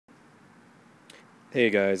Hey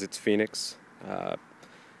guys, it's Phoenix.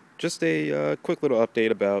 Just a quick little update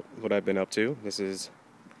about what I've been up to. This is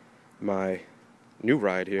my new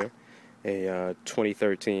ride here, a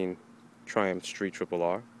 2013 Triumph Street Triple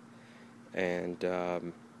R, and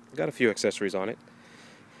got a few accessories on it.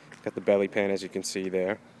 Got the belly pan, as you can see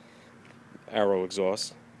there, Arrow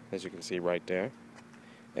exhaust, as you can see right there,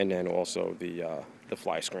 and then also the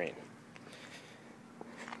fly screen.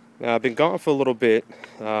 Now I've been gone for a little bit.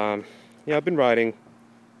 Yeah, I've been riding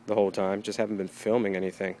the whole time, just haven't been filming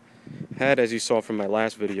anything. Had, as you saw from my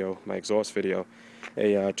last video, my exhaust video,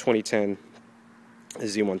 a 2010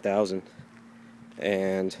 Z1000,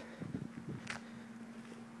 and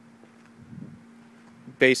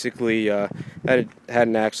basically had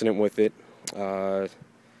an accident with it.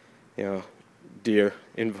 Deer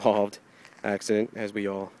involved accident, as we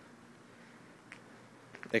all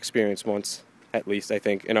experience once, at least I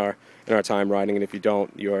think, in our time riding. And if you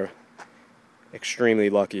don't, you're extremely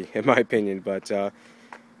lucky, in my opinion. But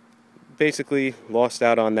basically lost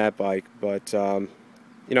out on that bike. But I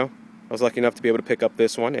was lucky enough to be able to pick up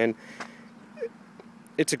this one, and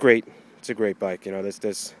it's a great bike.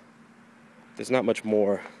 There's not much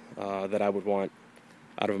more that I would want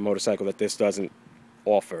out of a motorcycle that this doesn't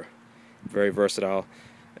offer. Very versatile,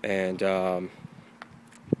 and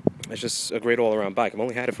it's just a great all-around bike. I've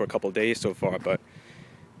only had it for a couple of days so far, but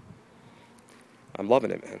I'm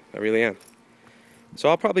loving it, man. I really am. So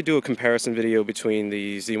I'll probably do a comparison video between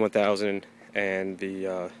the Z1000 and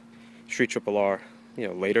the Street Triple R,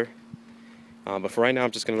 later. But for right now,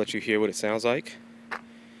 I'm just going to let you hear what it sounds like,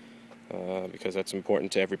 because that's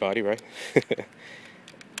important to everybody, right?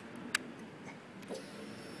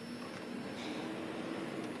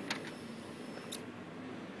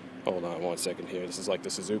 Hold on one second here. This is like the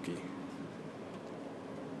Suzuki.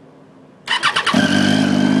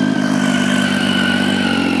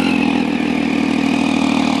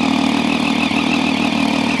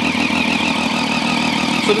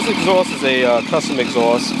 So this exhaust is a custom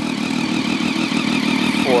exhaust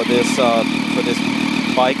for this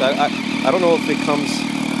bike. I don't know if it comes.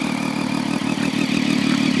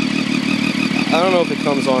 I don't know if it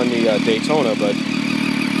comes on the Daytona, but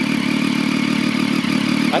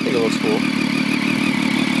I think it looks cool.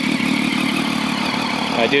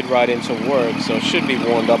 I did ride into work, so it should be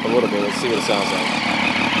warmed up a little bit. Let's see what it sounds like.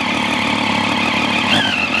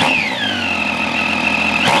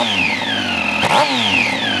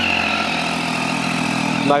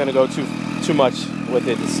 I'm not going to go too much with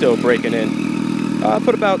it. It's still breaking in. I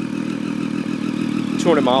put about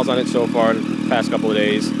 200 miles on it so far the past couple of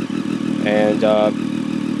days. And,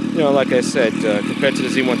 like I said, compared to the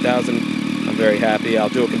Z1000, I'm very happy. I'll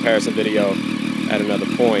do a comparison video at another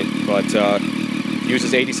point. But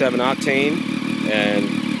uses 87 octane, and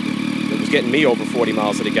it was getting me over 40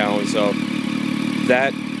 miles to the gallon. So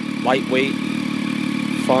that lightweight,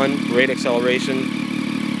 fun, great acceleration,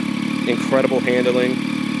 incredible handling.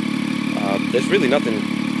 There's really nothing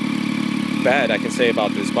bad I can say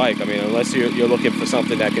about this bike. I mean, unless you're looking for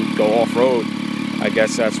something that can go off-road, I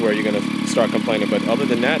guess that's where you're going to start complaining. But other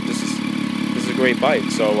than that, this is a great bike.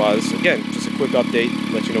 So this, again, just a quick update,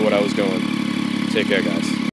 let you know what I was doing. Take care, guys.